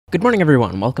Good morning,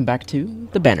 everyone. Welcome back to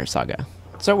the Banner Saga.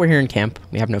 So we're here in camp.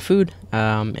 We have no food,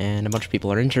 and a bunch of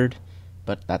people are injured,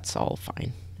 but that's all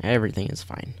fine. Everything is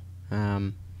fine.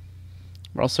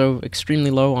 We're also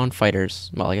extremely low on fighters.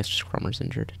 Well, I guess just Crummer's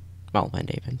injured. Well, and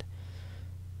David.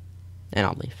 And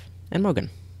Oddleaf. And Mogan.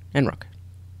 And Rook.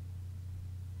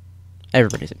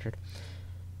 Everybody's injured.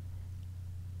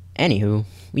 Anywho,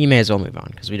 we may as well move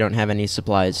on, because we don't have any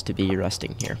supplies to be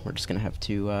resting here. We're just going to have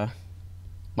to,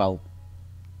 well,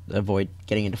 avoid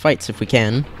getting into fights if we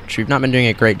can, which we've not been doing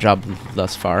a great job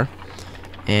thus far,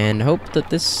 and hope that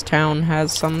this town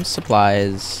has some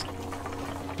supplies.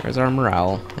 There's our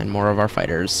morale, and more of our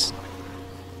fighters.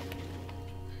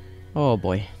 Oh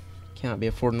boy, cannot be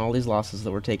affording all these losses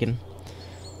that we're taking.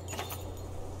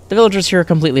 The villagers here are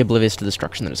completely oblivious to the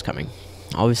destruction that is coming.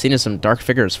 All we've seen is some dark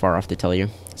figures far off, they tell you.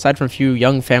 Aside from a few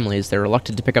young families, they're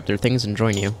reluctant to pick up their things and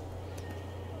join you.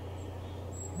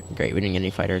 Great, we didn't get any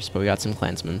fighters, but we got some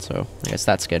clansmen, so I guess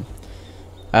that's good.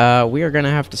 We are gonna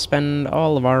have to spend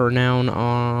all of our renown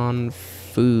on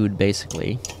food,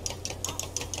 basically.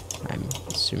 I'm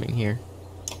assuming here.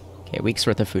 Okay, a week's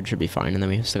worth of food should be fine, and then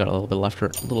we still got a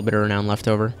little bit of renown left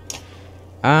over.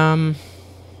 Of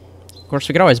course,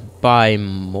 we could always buy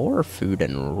more food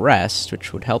and rest,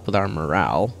 which would help with our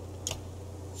morale.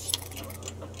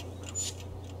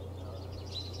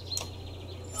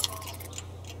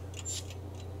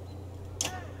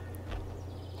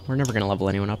 We're never going to level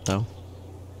anyone up, though.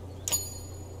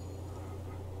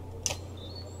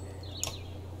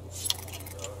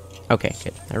 Okay,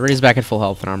 good. Everybody's back at full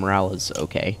health, and our morale is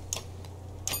okay.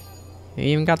 We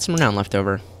even got some renown left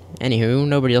over. Anywho,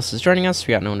 nobody else is joining us.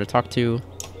 We got no one to talk to.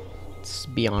 Let's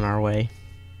be on our way.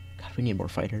 God, we need more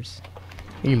fighters.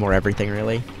 We need more everything,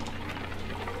 really.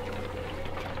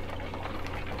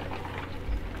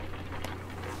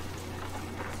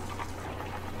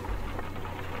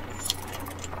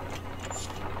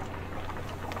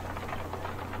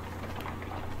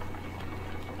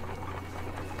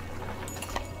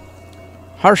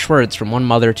 Harsh words from one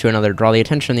mother to another draw the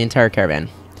attention of the entire caravan.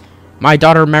 My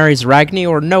daughter marries Ragni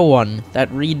or no one.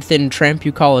 That reed-thin tramp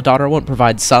you call a daughter won't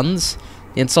provide sons.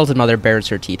 The insulted mother bares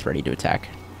her teeth ready to attack.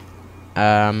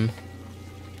 Let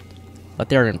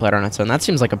the Argon play on its own. That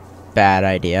seems like a bad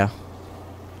idea.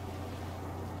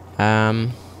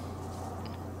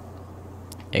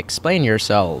 Explain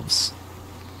yourselves.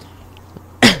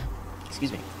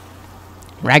 Excuse me.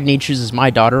 Ragni chooses my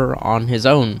daughter on his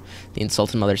own, the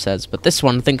insulted mother says, but this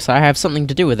one thinks I have something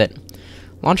to do with it.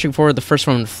 Launching forward, the first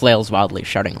woman flails wildly,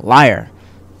 shouting, Liar!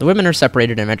 The women are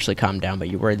separated and eventually calm down, but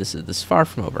you worry this is far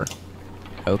from over.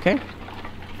 Okay.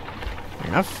 Fair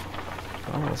enough.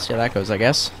 Well, we'll see how that goes, I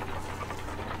guess.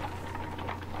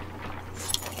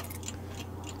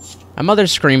 A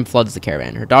mother's scream floods the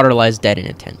caravan. Her daughter lies dead in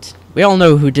a tent. We all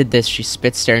know who did this, she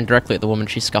spits, staring directly at the woman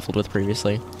she scuffled with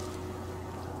previously.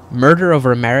 Murder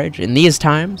over a marriage? In these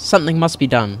times? Something must be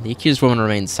done. The accused woman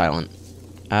remains silent.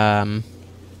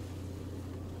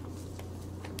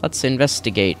 Let's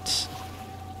investigate.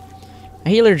 A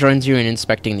healer joins you in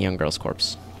inspecting the young girl's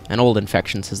corpse. An old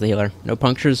infection, says the healer. No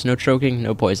punctures, no choking,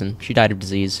 no poison. She died of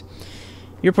disease.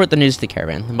 You report the news to the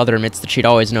caravan. The mother admits that she'd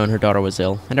always known her daughter was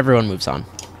ill, and everyone moves on.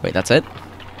 Wait, that's it?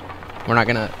 We're not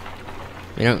gonna...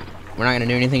 we're not gonna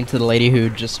do anything to the lady who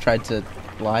just tried to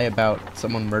lie about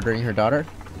someone murdering her daughter?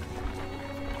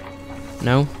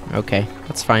 No? Okay,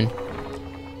 that's fine.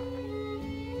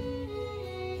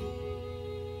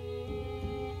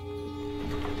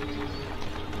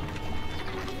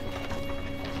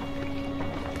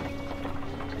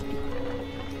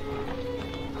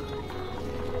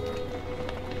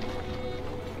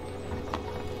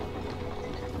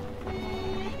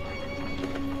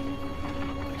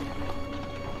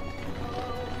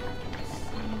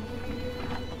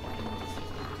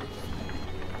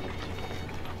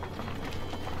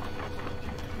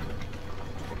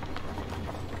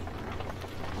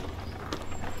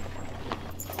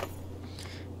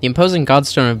 The imposing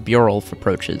godstone of Bjorulf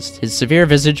approaches. His severe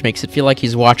visage makes it feel like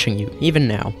he's watching you, even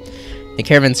now. The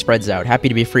caravan spreads out, happy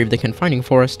to be free of the confining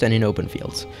forest and in open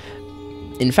fields.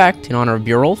 In fact, in honor of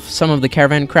Bjorulf, some of the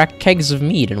caravan crack kegs of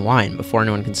mead and wine before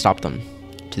anyone can stop them.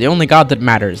 To the only god that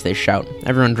matters, they shout.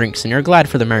 Everyone drinks, and you're glad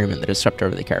for the merriment that has swept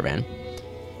over the caravan.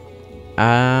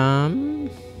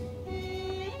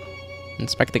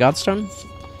 Inspect the godstone?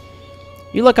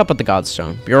 You look up at the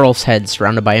godstone, Bjorulf's head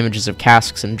surrounded by images of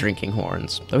casks and drinking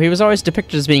horns. Though he was always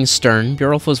depicted as being stern,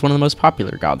 Bjorulf was one of the most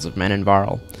popular gods of men in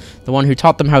Varl, the one who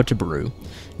taught them how to brew.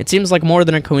 It seems like more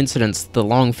than a coincidence that the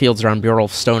long fields around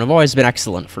Bjorulf's stone have always been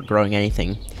excellent for growing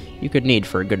anything you could need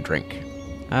for a good drink.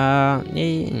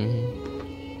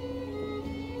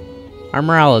 Our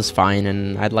morale is fine,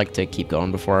 and I'd like to keep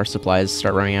going before our supplies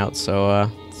start running out, so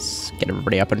let's get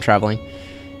everybody up and traveling.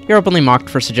 You're openly mocked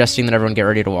for suggesting that everyone get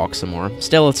ready to walk some more.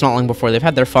 Still, it's not long before they've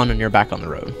had their fun and you're back on the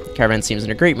road. The caravan seems in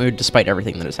a great mood despite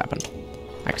everything that has happened.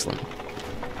 Excellent.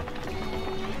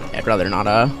 I'd rather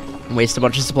not waste a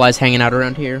bunch of supplies hanging out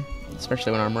around here,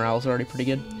 especially when our morale is already pretty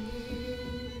good.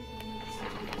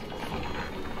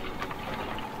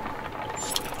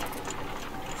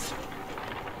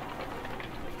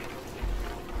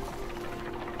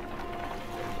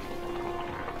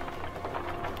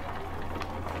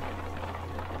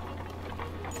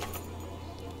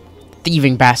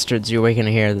 Thieving bastards, you awaken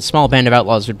here. The small band of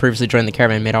outlaws who had previously joined the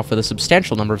caravan made off with a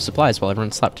substantial number of supplies while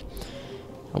everyone slept.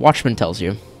 A watchman tells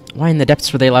you. Why in the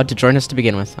depths were they allowed to join us to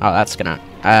begin with? Oh, that's gonna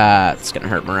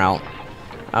hurt morale.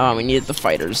 Oh, we needed the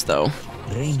fighters, though.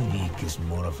 Rainweek is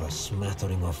more of a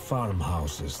smattering of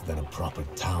farmhouses than a proper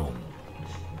town.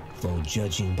 Though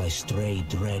judging by stray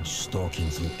dredge stalking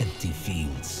through empty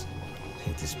fields,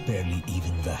 it is barely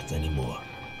even that anymore.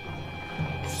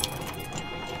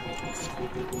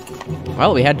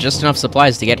 Well, we had just enough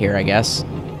supplies to get here, I guess.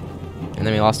 And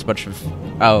then we lost a bunch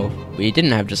of... Oh, we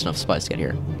didn't have just enough supplies to get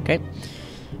here. Okay.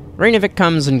 Rainovic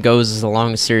comes and goes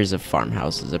along a series of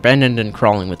farmhouses, abandoned and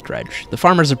crawling with dredge. The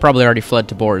farmers have probably already fled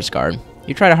to Borisgard.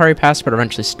 You try to hurry past, but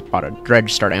eventually spot a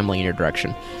dredge start ambling in your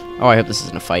direction. Oh, I hope this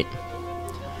isn't a fight.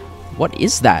 What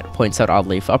is that? Points out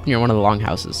Oddleaf, up near one of the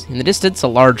longhouses. In the distance, a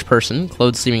large person,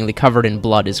 clothes seemingly covered in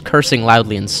blood, is cursing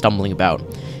loudly and stumbling about.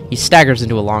 He staggers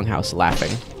into a longhouse,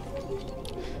 laughing.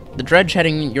 The dredge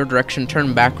heading in your direction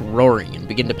turn back, roaring, and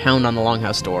begin to pound on the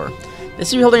longhouse door. They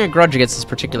seem holding a grudge against this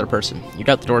particular person. You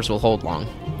doubt the doors will hold long.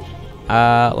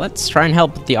 Let's try and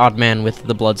help the odd man with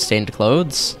the blood-stained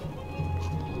clothes.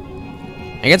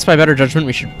 Against my better judgment,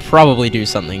 we should probably do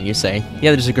something, you say. The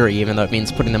others agree, even though it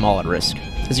means putting them all at risk.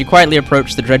 As you quietly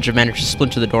approach, the dredge have managed to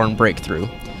splinter the door and break through.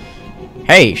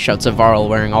 Hey, shouts a Varl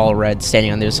wearing all red,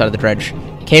 standing on the other side of the dredge.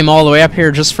 Came all the way up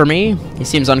here just for me? He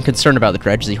seems unconcerned about the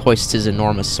dredge as he hoists his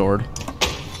enormous sword.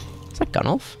 Is that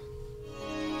Gunnulf?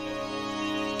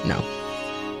 No.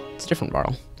 It's a different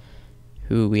Varl.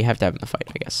 Who we have to have in the fight,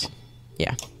 I guess.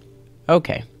 Yeah.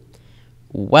 Okay.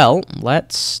 Well,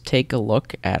 let's take a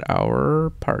look at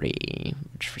our party.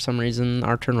 Which, for some reason,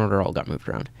 our turn order all got moved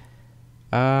around.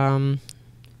 God,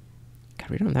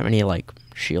 we don't have that many, like,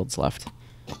 shields left.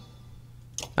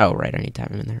 Oh, right, I need to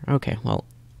have him in there. Okay, well,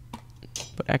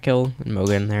 put Ekil and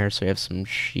Moga in there so we have some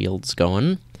shields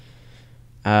going.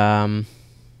 Bring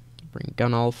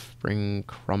Gunnulf, bring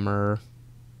Crummer.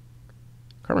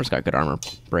 Crummer's got good armor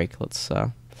break. Let's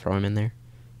throw him in there.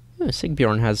 Ooh,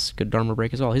 Sigbjorn has good armor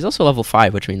break as well. He's also level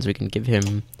 5, which means we can give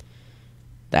him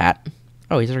that.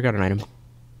 Oh, he's already got an item.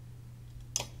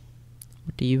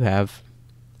 What do you have?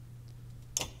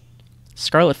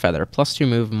 Scarlet Feather, +2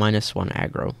 move, -1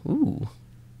 aggro. Ooh.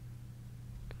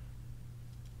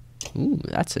 Ooh,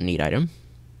 that's a neat item.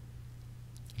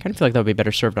 I kind of feel like that would be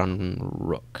better served on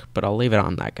Rook, but I'll leave it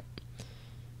on that guy.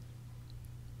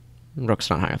 Rook's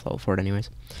not high enough level for it anyways.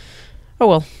 Oh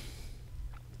well.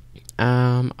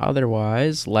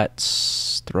 Otherwise,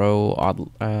 let's throw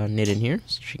Nid in here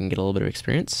so she can get a little bit of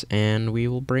experience, and we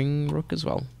will bring Rook as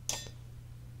well.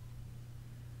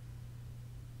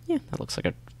 Yeah, that looks like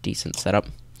a decent setup.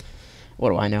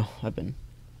 What do I know? I've been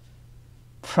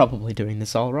probably doing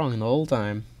this all wrong the whole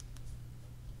time.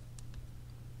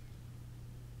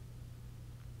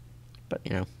 But,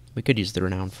 you know, we could use the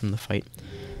renown from the fight.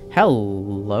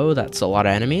 Hello, that's a lot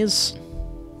of enemies.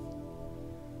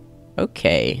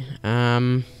 Okay,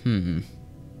 2,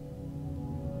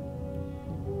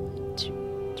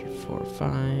 3, 4,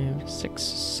 5, 6,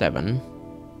 7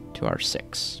 to our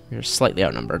 6. We're slightly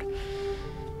outnumbered.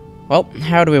 Well,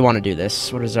 how do we want to do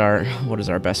this? What is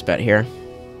our best bet here?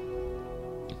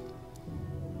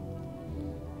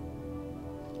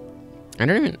 I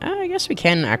don't even... I guess we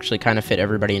can actually kind of fit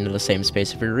everybody into the same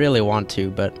space if we really want to,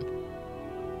 but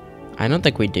I don't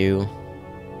think we do.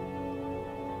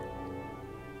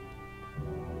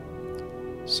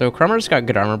 So Crummer's got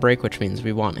good armor break, which means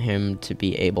we want him to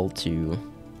be able to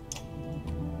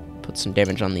put some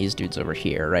damage on these dudes over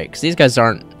here, right? Because these guys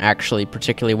aren't actually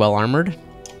particularly well armored.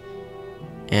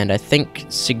 And I think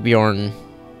Sigbjorn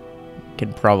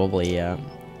can probably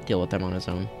deal with them on his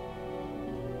own.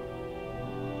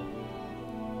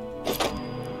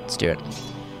 Let's do it.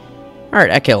 Alright,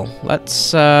 Ekil.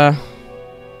 Let's... I'd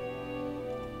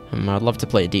love to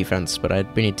play defense,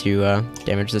 but we need to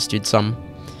damage this dude some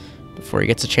before he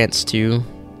gets a chance to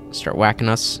start whacking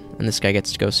us. And this guy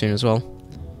gets to go soon as well.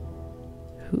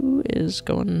 Who is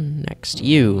going next?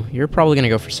 You. You're probably going to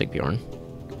go for Sigbjorn.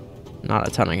 Not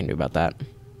a ton I can do about that.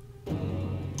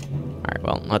 Alright,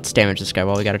 well, let's damage this guy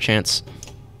while we got a chance.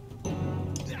 There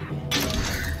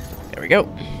we go.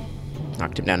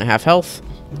 Knocked him down to half health.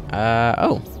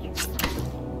 Oh.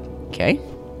 Okay.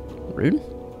 Rude.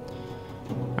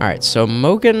 Alright, so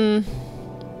Mogan...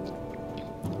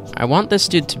 I want this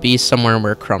dude to be somewhere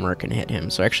where Crummer can hit him,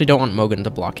 so I actually don't want Mogan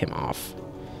to block him off.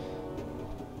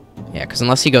 Yeah, because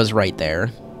unless he goes right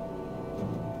there...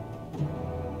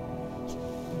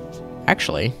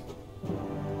 Actually...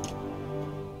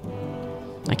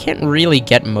 I can't really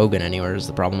get Mogan anywhere is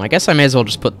the problem. I guess I may as well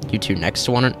just put you two next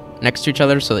to each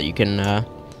other so that you can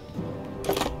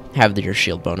have your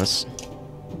shield bonus.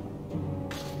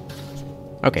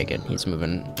 Okay, good. He's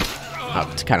moving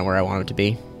up to kind of where I want him to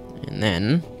be. And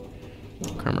then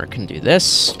Crummer can do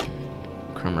this.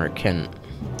 Crummer can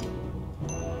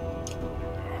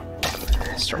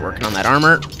start working on that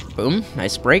armor. Boom.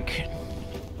 Nice break.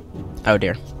 Oh,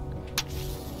 dear.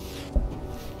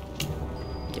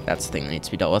 Okay, that's the thing that needs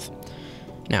to be dealt with.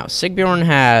 Now, Sigbjorn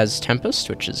has Tempest,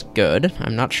 which is good.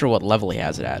 I'm not sure what level he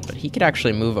has it at, but he could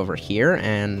actually move over here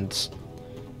and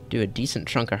do a decent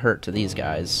chunk of hurt to these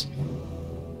guys.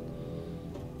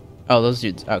 Oh, those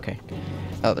dudes. Okay.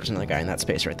 Oh, there's another guy in that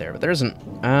space right there, but there isn't.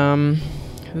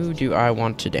 Who do I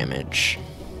want to damage?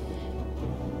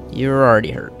 You're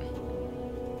already hurt.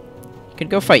 I could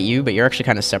go fight you, but you're actually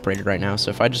kind of separated right now, so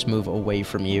if I just move away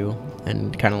from you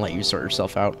and kind of let you sort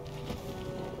yourself out,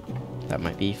 that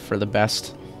might be for the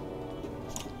best.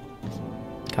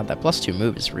 God, that +2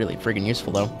 move is really friggin'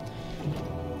 useful, though.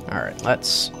 Alright,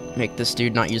 let's make this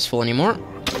dude not useful anymore.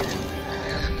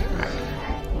 Alright,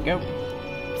 here we go.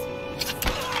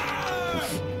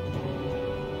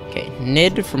 Okay,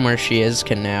 Nid, from where she is,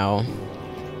 can now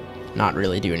not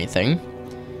really do anything.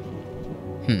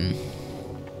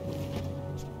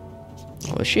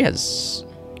 Although she has...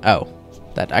 Oh,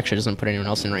 that actually doesn't put anyone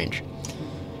else in range.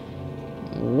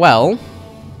 Well...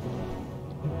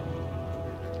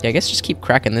 Yeah, I guess just keep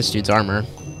cracking this dude's armor.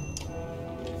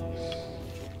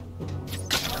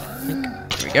 There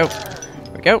we go.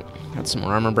 There we go. Got some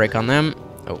more armor break on them.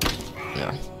 Oh,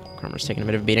 yeah. Armor's taking a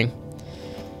bit of a beating.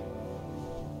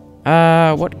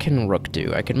 What can Rook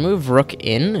do? I can move Rook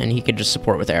in, and he could just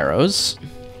support with arrows.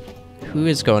 Who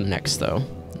is going next, though?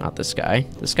 Not this guy.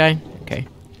 This guy? Okay.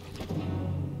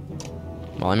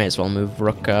 Well, I may as well move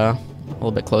Rook a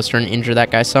little bit closer and injure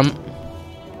that guy some.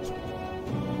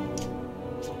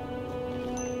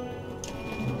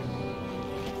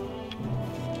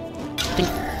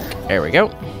 There we go.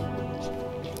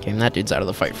 Okay, and that dude's out of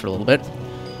the fight for a little bit.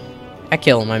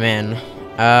 Ekil, my man.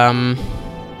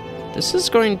 This is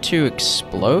going to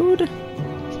explode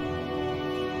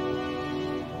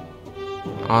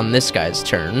on this guy's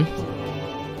turn.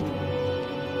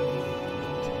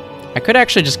 I could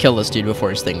actually just kill this dude before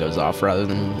his thing goes off, rather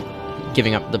than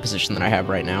giving up the position that I have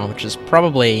right now, which is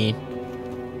probably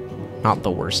not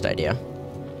the worst idea.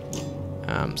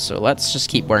 So let's just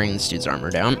keep wearing this dude's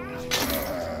armor down.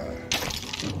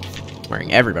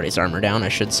 Wearing everybody's armor down, I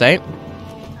should say.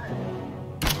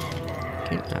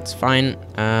 Okay, that's fine.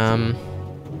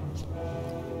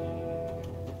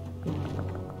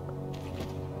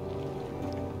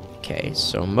 Okay,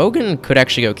 so Mogan could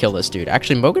actually go kill this dude.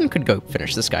 Actually, Mogan could go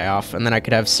finish this guy off, and then I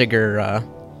could have Sigbjorn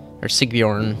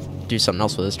do something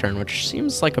else with his turn, which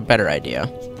seems like a better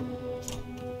idea.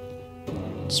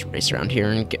 Just race around here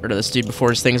and get rid of this dude before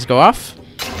his things go off.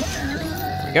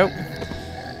 There we go.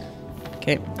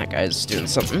 Okay, that guy's doing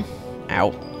something.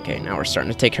 Ow. Okay, now we're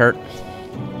starting to take hurt.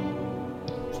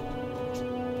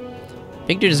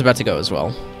 Big dude is about to go as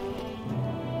well.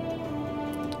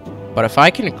 But if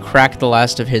I can crack the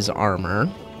last of his armor,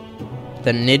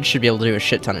 then Nid should be able to do a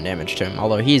shit ton of damage to him.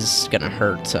 Although he's gonna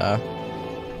hurt,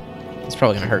 he's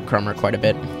probably gonna hurt Crummer quite a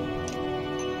bit.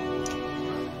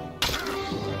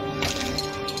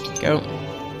 Go.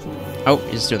 Oh,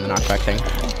 he's doing the knockback thing.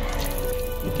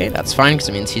 Okay, that's fine, because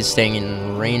it means he's staying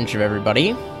in range of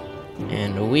everybody.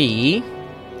 And we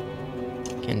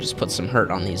can just put some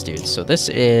hurt on these dudes. So this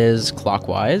is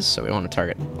clockwise, so we want to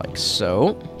target like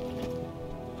so.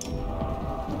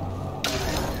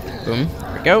 Boom,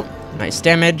 there we go. Nice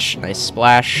damage, nice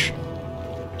splash.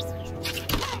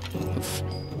 Oof.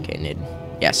 Okay, Nid.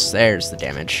 Yes, there's the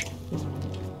damage.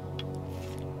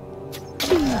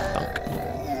 Bunk.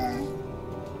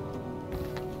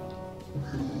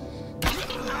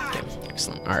 Okay,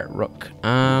 excellent. Alright, Rook.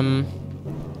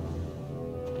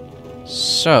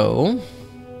 So...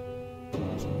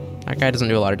 that guy doesn't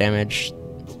do a lot of damage. A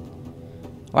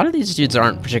lot of these dudes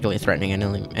aren't particularly threatening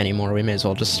anymore. We may as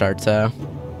well just start,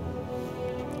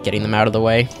 getting them out of the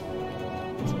way.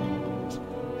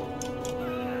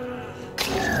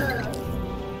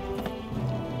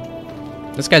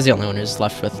 This guy's the only one who's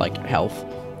left with, like, health.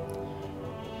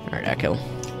 Alright, Echo.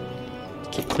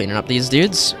 Keep cleaning up these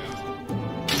dudes.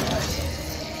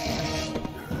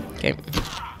 Okay.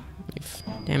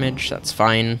 Damage, that's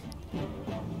fine.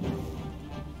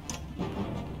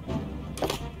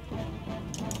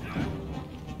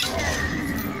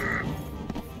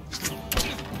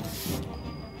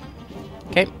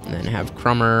 Okay, and then have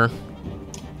Crummer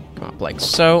come up like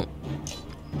so.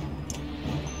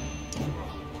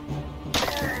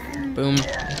 Boom.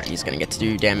 Alright, he's gonna get to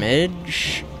do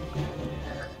damage.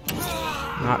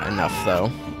 Not enough, though.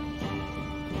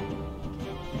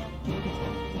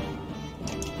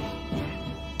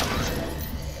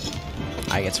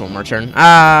 I gets one more turn.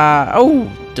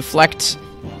 Oh! Deflect.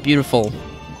 Beautiful.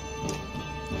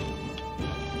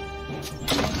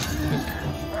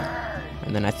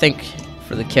 And then I think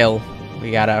for the kill, we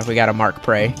gotta mark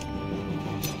prey.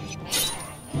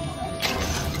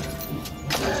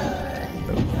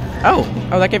 Oh,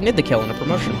 that gave Nid the kill and a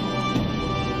promotion.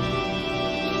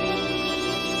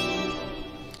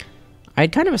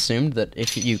 I'd kind of assumed that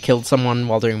if you killed someone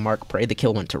while doing mark prey, the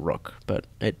kill went to Rook, but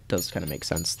it does kind of make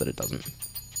sense that it doesn't.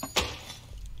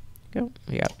 Go.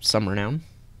 We got some renown.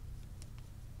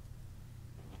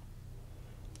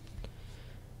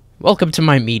 Welcome to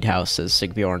my mead house, says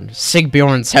Sigbjorn.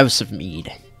 Sigbjorn's house of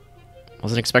mead.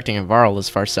 Wasn't expecting a Varl as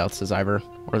far south, says Ivor.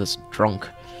 Or this drunk.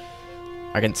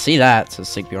 I can see that, says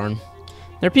Sigbjorn.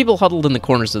 There are people huddled in the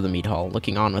corners of the mead hall,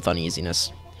 looking on with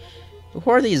uneasiness.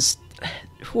 Who are these...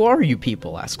 Who are you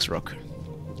people, asks Rook.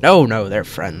 No, they're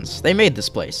friends. They made this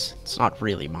place. It's not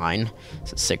really mine,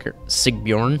 says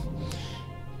Sigbjorn.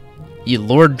 You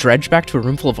lured Dredge back to a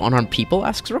room full of unarmed people,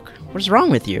 asks Rook. What's wrong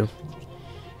with you?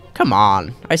 Come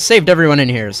on. I saved everyone in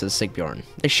here, says Sigbjorn.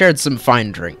 They shared some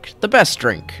fine drink. The best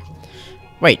drink.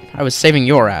 Wait, I was saving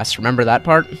your ass. Remember that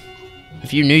part?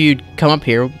 If you knew you'd come up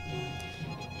here...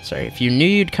 Sorry, if you knew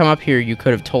you'd come up here, you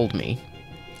could have told me.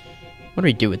 What do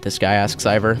we do with this guy, asks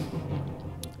Ivor.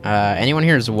 Anyone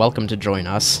here is welcome to join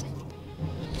us.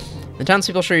 The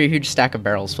townspeople show you a huge stack of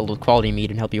barrels filled with quality meat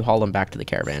and help you haul them back to the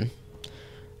caravan.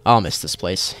 I'll miss this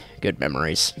place. Good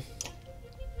memories.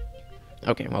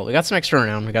 Okay, well, we got some extra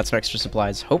renown, we got some extra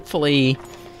supplies. Hopefully...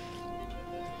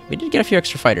 We did get a few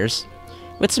extra fighters.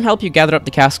 With some help, you gather up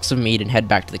the casks of meat and head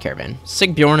back to the caravan.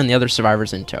 Sigbjorn and the other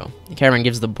survivors in tow. The caravan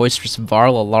gives the boisterous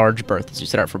Varl a large berth as you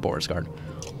set out for Borisgard.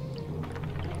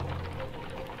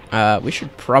 We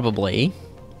should probably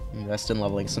invest in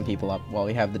leveling some people up while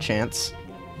we have the chance.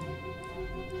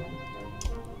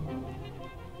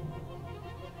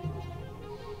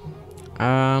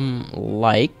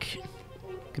 We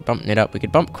could bump Nid up. We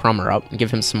could bump Crummer up and give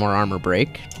him some more armor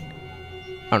break.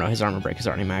 Oh no, his armor break is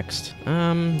already maxed.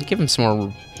 Give him some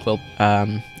more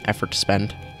effort to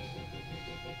spend.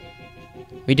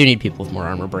 We do need people with more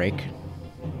armor break. Here,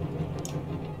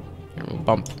 we'll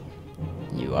bump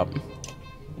you up.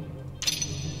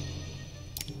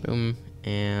 Boom,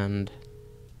 and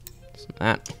some of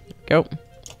that. There we go.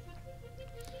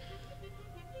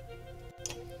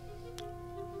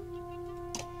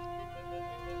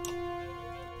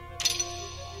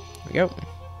 There we go.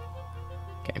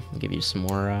 Okay, I'll give you some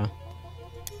more,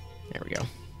 there we go.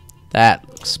 That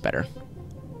looks better.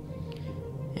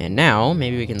 And now,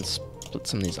 maybe we can split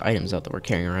some of these items out that we're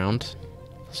carrying around.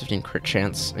 Plus 15 crit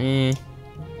chance,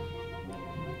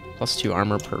 Plus 2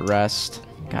 armor per rest.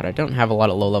 God, I don't have a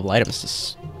lot of low-level items to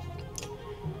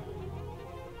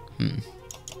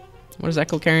What is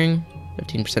Echo carrying?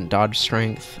 15% dodge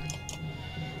strength.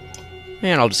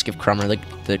 And I'll just give Crummer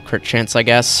the crit chance, I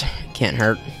guess. Can't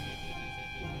hurt.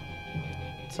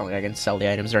 It's not like I can sell the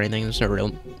items or anything. There's no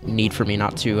real need for me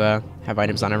not to have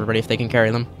items on everybody if they can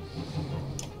carry them.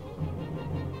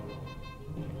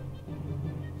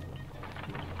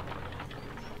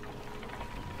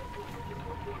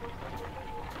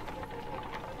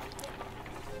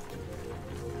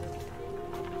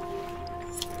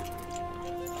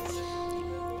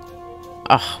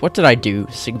 What did I do?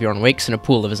 Sigbjorn wakes in a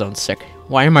pool of his own sick.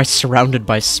 Why am I surrounded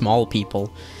by small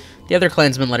people? The other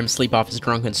clansmen let him sleep off his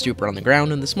drunken stupor on the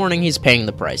ground, and this morning he's paying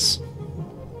the price.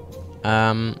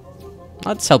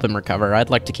 Let's help him recover.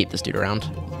 I'd like to keep this dude around.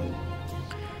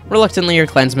 Reluctantly, your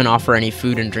clansmen offer any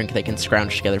food and drink they can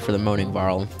scrounge together for the moaning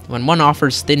Varl. When one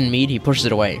offers thin mead, he pushes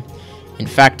it away. In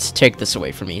fact, take this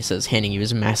away from me, he says, handing you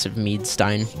his massive mead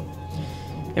stein.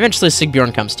 Eventually,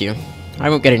 Sigbjorn comes to you. I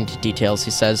won't get into details,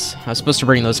 he says. I was supposed to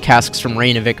bring those casks from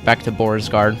Reykjavik back to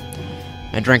Borisgard.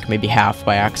 I drank maybe half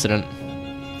by accident.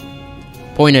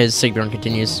 Point is, Sigbjorn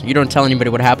continues, you don't tell anybody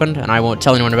what happened, and I won't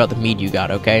tell anyone about the mead you got,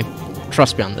 okay?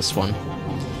 Trust me on this one.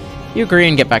 You agree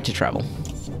and get back to travel.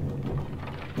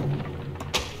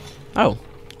 Oh.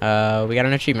 We got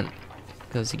an achievement.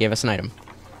 Because he gave us an item.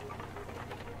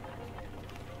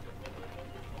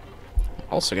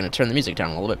 Also going to turn the music down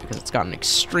a little bit because it's gotten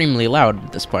extremely loud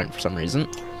at this point for some reason.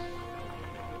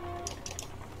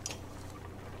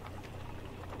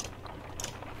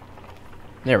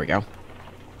 There we go.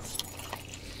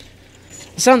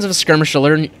 The sounds of a skirmish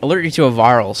alert you to a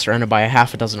Varl surrounded by a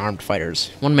half a dozen armed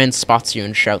fighters. One man spots you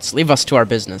and shouts, "Leave us to our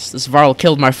business. This Varl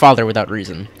killed my father without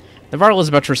reason." The Varl is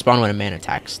about to respond when a man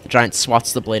attacks. The giant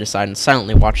swats the blade aside and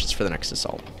silently watches for the next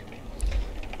assault.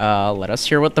 Let us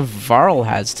hear what the Varl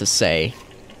has to say.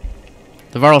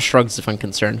 The Varl shrugs if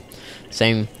unconcerned,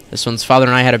 saying, "This one's father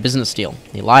and I had a business deal.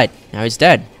 He lied. Now he's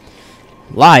dead."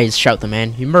 "Lies," shout the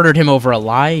man. "You murdered him over a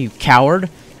lie, you coward."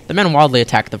 The men wildly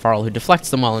attack the Varl, who deflects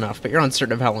them well enough, but you're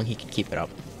uncertain of how long he can keep it up.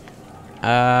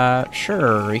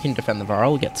 Sure, we can defend the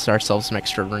Varl, get ourselves some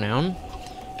extra renown.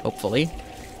 Hopefully.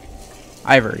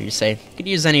 Ivor, you say. Could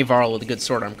use any Varl with a good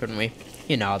sword arm, couldn't we?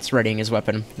 He nods, readying his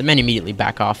weapon. The men immediately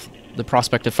back off. The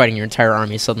prospect of fighting your entire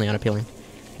army is suddenly unappealing.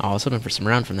 Oh, I was hoping for some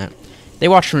renown from that. They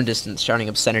watch from a distance, shouting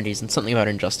obscenities and something about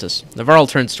injustice. The Varl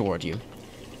turns toward you.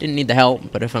 Didn't need the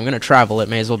help, but if I'm going to travel, it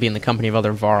may as well be in the company of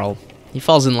other Varl. He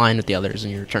falls in line with the others,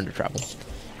 and you return to travel.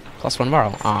 +1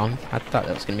 Varl. Aw, I thought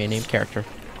that was going to be a named character.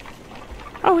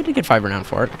 Oh, we did get 5 renown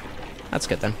for it. That's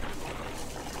good, then.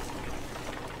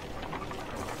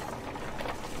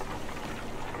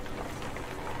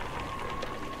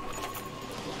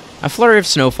 A flurry of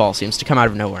snowfall seems to come out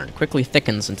of nowhere and quickly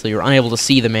thickens until you're unable to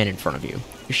see the man in front of you.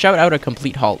 You shout out a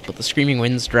complete halt, but the screaming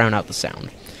winds drown out the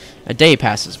sound. A day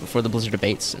passes before the blizzard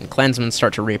abates, and clansmen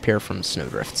start to reappear from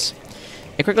snowdrifts.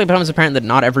 It quickly becomes apparent that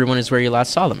not everyone is where you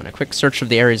last saw them, and a quick search of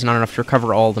the area is not enough to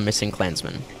recover all the missing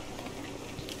clansmen.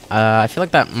 I feel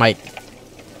like that might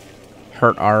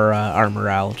hurt our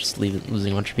morale, just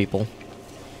losing a bunch of people.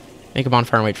 Make a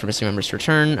bonfire and wait for missing members to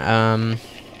return.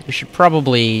 We should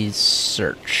probably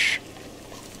search.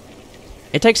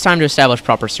 It takes time to establish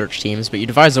proper search teams, but you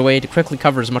devise a way to quickly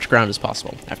cover as much ground as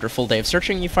possible. After a full day of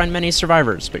searching, you find many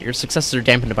survivors, but your successes are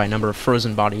dampened by a number of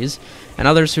frozen bodies, and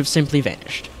others who've simply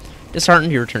vanished.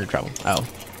 Disheartened, you return to travel.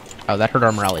 Oh, that hurt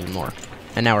our morale even more.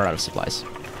 And now we're out of supplies.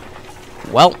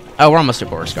 Well, we're almost at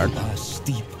Borisgard. Past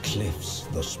steep cliffs,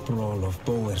 the sprawl of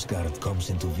Boersgard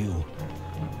comes into view.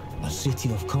 A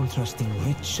city of contrasting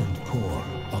rich and poor,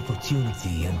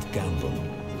 opportunity and gamble.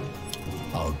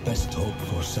 Our best hope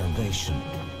for salvation,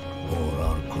 or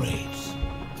our graves.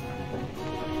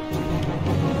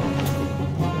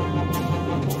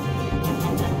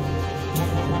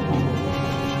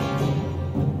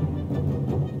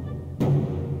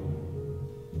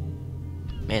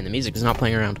 Man, the music is not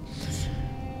playing around.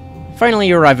 Finally,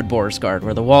 you arrive at Borisgard,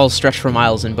 where the walls stretch for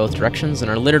miles in both directions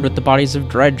and are littered with the bodies of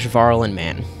Dredge, Varl, and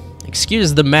man.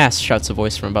 "Excuse the mess," shouts a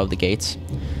voice from above the gates.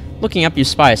 Looking up, you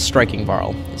spy a striking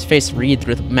Varl, his face wreathed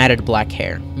with matted black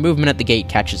hair. Movement at the gate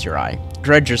catches your eye.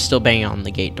 Dredge is still banging on the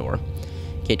gate door.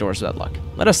 Gate door's without luck.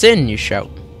 "Let us in," you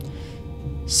shout.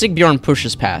 Sigbjorn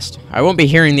pushes past. "I won't be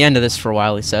hearing the end of this for a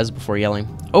while," he says, before yelling.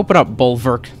 "Open up,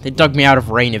 Bolverk. They dug me out of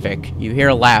Reinevik." You hear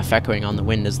a laugh echoing on the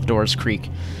wind as the doors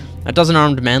creak. A dozen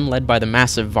armed men, led by the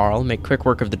massive Varl, make quick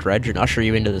work of the dredge and usher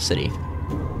you into the city.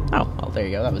 Oh, well, there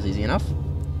you go. That was easy enough.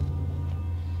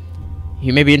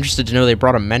 "You may be interested to know they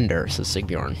brought a mender," says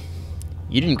Sigbjorn.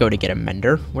 "You didn't go to get a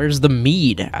mender. Where's the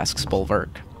mead?" asks Bolverk.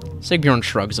 Sigbjorn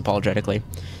shrugs apologetically.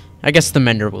 "I guess the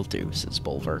mender will do," says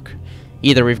Bolverk.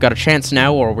 "Either we've got a chance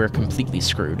now, or we're completely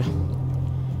screwed."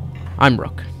 "I'm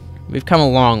Rook. We've come a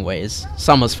long ways,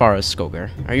 some as far as Skogar.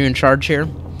 Are you in charge here?"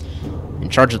 "In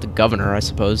charge of the governor, I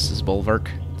suppose," says Bolverk.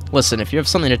 "Listen, if you have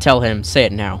something to tell him, say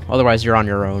it now. Otherwise, you're on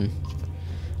your own.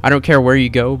 I don't care where you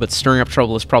go, but stirring up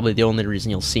trouble is probably the only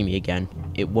reason you'll see me again.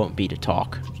 It won't be to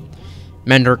talk.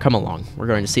 Mender, come along. We're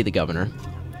going to see the governor."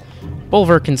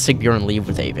 Bolverk and Sigbjorn leave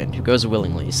with Eyvind, who goes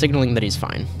willingly, signaling that he's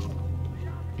fine.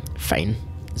 Fine.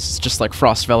 This is just like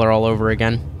Frostfeller all over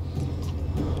again.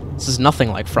 "This is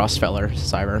nothing like Frostfeller,"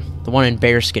 says Ivor. "The one in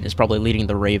Bearskin is probably leading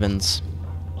the Ravens."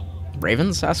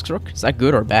 "Ravens?" asks Rook. "Is that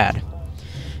good or bad?"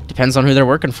 "Depends on who they're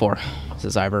working for,"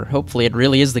 says Ivor. "Hopefully it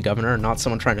really is the governor and not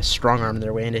someone trying to strong-arm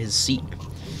their way into his seat.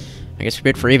 I guess we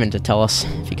wait for Eyvind to tell us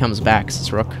if he comes back,"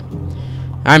 says Rook.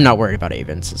 "I'm not worried about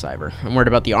Eyvind," says Ivor. "I'm worried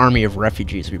about the army of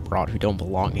refugees we brought who don't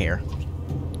belong here."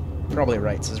 "Probably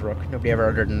right," says Rook. "Nobody ever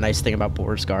uttered a nice thing about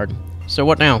Borisgard. So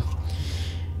what now?"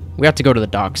 "We have to go to the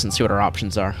docks and see what our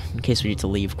options are, in case we need to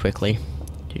leave quickly.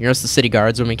 Did you notice the city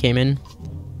guards when we came in?"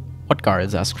 "What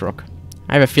guards?" asks Rook.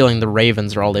 "I have a feeling the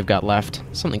Ravens are all they've got left.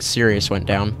 Something serious went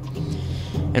down.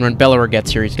 And when Bellower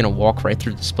gets here, he's going to walk right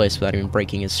through this place without even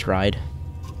breaking his stride."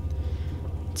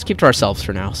 "Let's keep to ourselves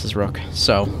for now," says Rook.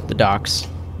 "So, the docks.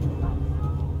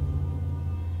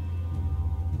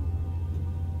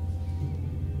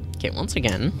 Okay, once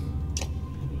again.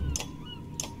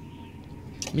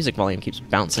 Music volume keeps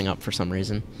bouncing up for some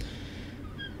reason.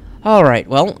 Alright,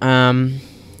 well,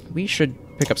 we should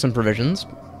pick up some provisions.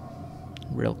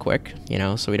 Real quick, you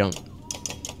know, so we don't...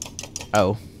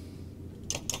 Oh.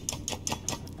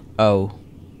 Oh.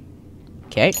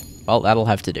 Okay, well, that'll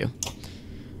have to do.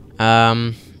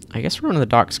 I guess we're going to the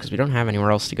docks, because we don't have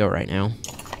anywhere else to go right now.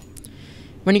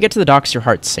 When you get to the docks, your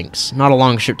heart sinks. Not a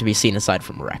long ship to be seen aside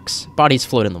from wrecks. Bodies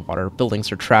float in the water.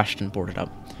 Buildings are trashed and boarded up.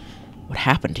 What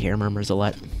happened here, murmurs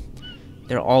Alette.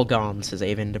 They're all gone, says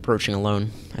Avon, approaching alone.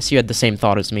 I see you had the same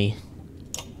thought as me.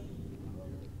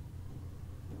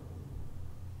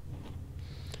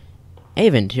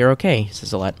 Avon, you're okay,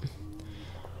 says Alette.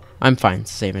 I'm fine,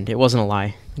 says Avon. It wasn't a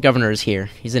lie. The governor is here.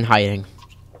 He's in hiding.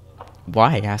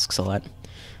 Why? Asks Alette.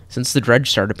 Since the dredge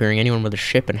started appearing, anyone with a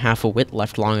ship and half a wit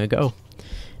left long ago.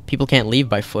 People can't leave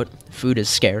by foot. Food is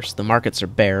scarce. The markets are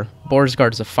bare.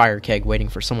 Boarsgard is a fire keg waiting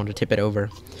for someone to tip it over.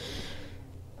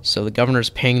 So the governor's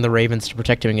paying the ravens to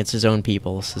protect him against his own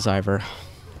people, says Ivor.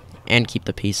 And keep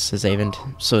the peace, says Avon,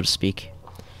 so to speak.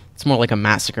 It's more like a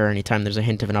massacre anytime there's a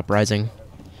hint of an uprising.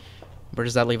 Where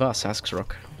does that leave us? Asks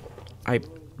Rook. I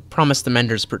promised him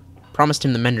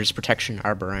the Mender's protection,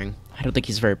 Arborang. I don't think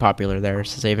he's very popular there,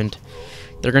 says Avon.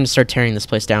 They're going to start tearing this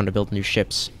place down to build new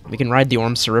ships. We can ride the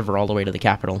Ormsa River all the way to the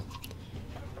capital.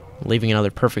 Leaving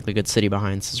another perfectly good city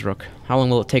behind, says Rook. How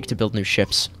long will it take to build new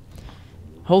ships?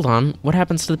 Hold on, what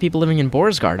happens to the people living in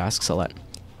Boarsgard, asks Alette.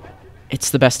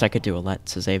 It's the best I could do, Alette,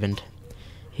 says Avon.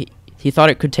 He thought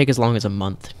it could take as long as a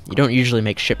month. You don't usually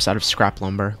make ships out of scrap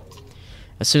lumber.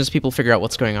 As soon as people figure out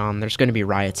what's going on, there's going to be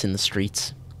riots in the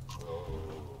streets.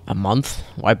 A month?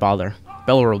 Why bother?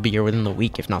 Belor will be here within the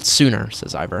week, if not sooner,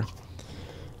 says Ivor.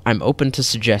 I'm open to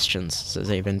suggestions, says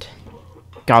Avon.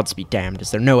 Gods be damned, is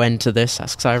there no end to this,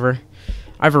 asks Ivor.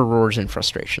 Ivor roars in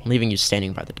frustration, leaving you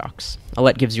standing by the docks.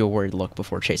 Alette gives you a worried look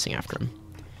before chasing after him.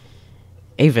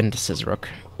 Avon, says Rook,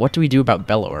 what do we do about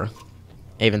Belor?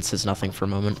 Avon says nothing for a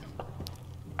moment.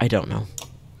 I don't know.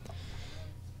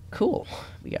 Cool.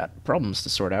 We got problems to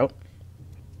sort out.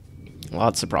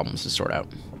 Lots of problems to sort out.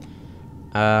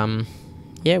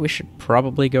 Yeah, we should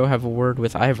probably go have a word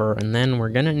with Ivor, and then we're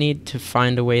gonna need to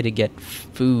find a way to get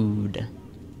food.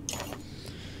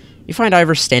 You find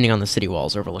Ivor standing on the city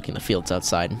walls overlooking the fields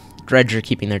outside. Dredge are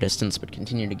keeping their distance, but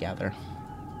continue to gather.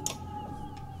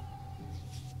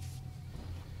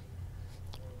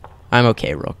 I'm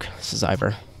okay, Rook, says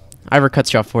Ivor. Ivor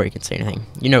cuts you off before you can say anything.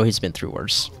 You know he's been through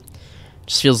worse.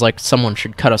 Just feels like someone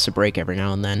should cut us a break every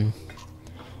now and then.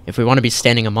 If we want to be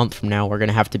standing a month from now, we're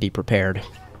gonna have to be prepared.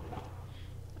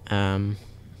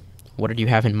 What did you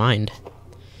have in mind?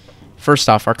 First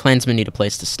off, our clansmen need a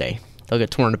place to stay. They'll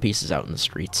get torn to pieces out in the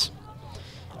streets.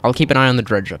 I'll keep an eye on the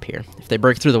dredge up here. If they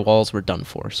break through the walls, we're done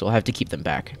for, so we'll have to keep them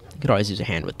back. You could always use a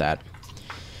hand with that.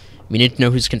 We need to know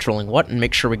who's controlling what and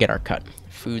make sure we get our cut.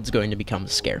 Food's going to become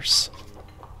scarce.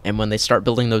 And when they start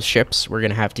building those ships, we're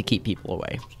going to have to keep people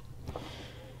away.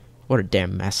 What a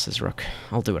damn mess, says Rook.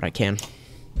 I'll do what I can.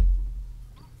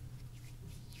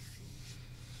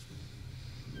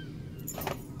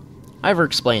 Ivor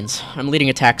explains. I'm leading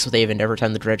attacks with Avon every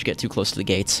time the dredge get too close to the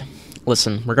gates.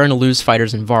 Listen, we're going to lose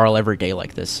fighters in Varl every day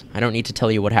like this. I don't need to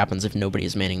tell you what happens if nobody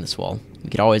is manning this wall. We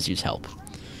could always use help.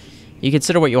 You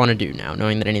consider what you want to do now,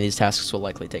 knowing that any of these tasks will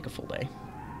likely take a full day.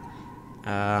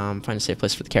 Find a safe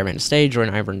place for the caravan to stay, join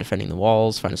Ivor in defending the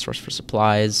walls, find a source for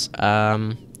supplies.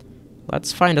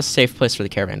 Let's find a safe place for the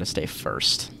caravan to stay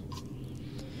first.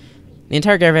 The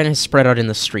entire caravan is spread out in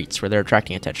the streets, where they're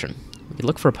attracting attention. We could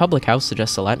look for a public house,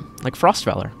 suggests Alette, like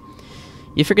Frostvalor.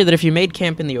 You figured that if you made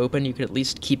camp in the open, you could at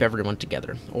least keep everyone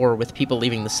together. Or, with people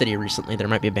leaving the city recently, there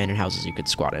might be abandoned houses you could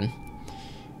squat in.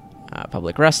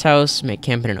 Public rest house, make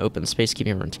camp in an open space,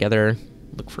 keeping everyone together.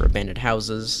 Look for abandoned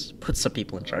houses, put some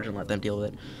people in charge and let them deal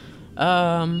with it.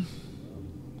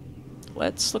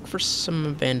 Let's look for some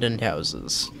abandoned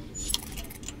houses.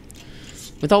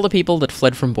 With all the people that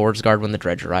fled from Boarsgard when the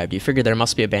dredge arrived, you figured there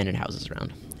must be abandoned houses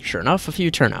around. Sure enough, a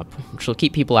few turn up, which will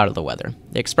keep people out of the weather.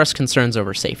 They express concerns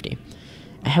over safety.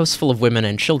 A house full of women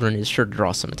and children is sure to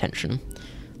draw some attention.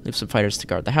 Leave some fighters to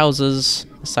guard the houses,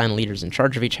 assign leaders in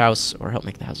charge of each house, or help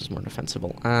make the houses more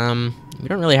defensible. We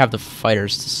don't really have the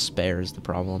fighters to spare is the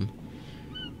problem.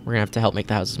 We're gonna have to help make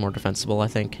the houses more defensible, I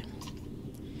think.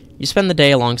 You spend the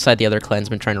day alongside the other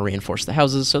clansmen trying to reinforce the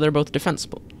houses, so they're both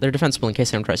defensible. They're defensible in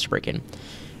case anyone tries to break in,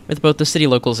 with both the city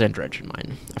locals and dredge in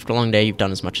mind. After a long day, you've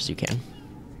done as much as you can.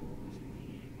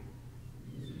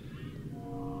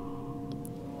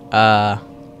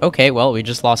 Okay, well, we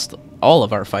just lost all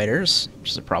of our fighters,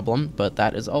 which is a problem, but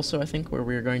that is also, I think, where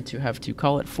we're going to have to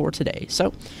call it for today.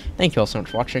 So, thank you all so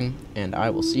much for watching, and I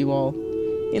will see you all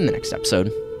in the next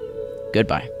episode.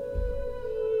 Goodbye.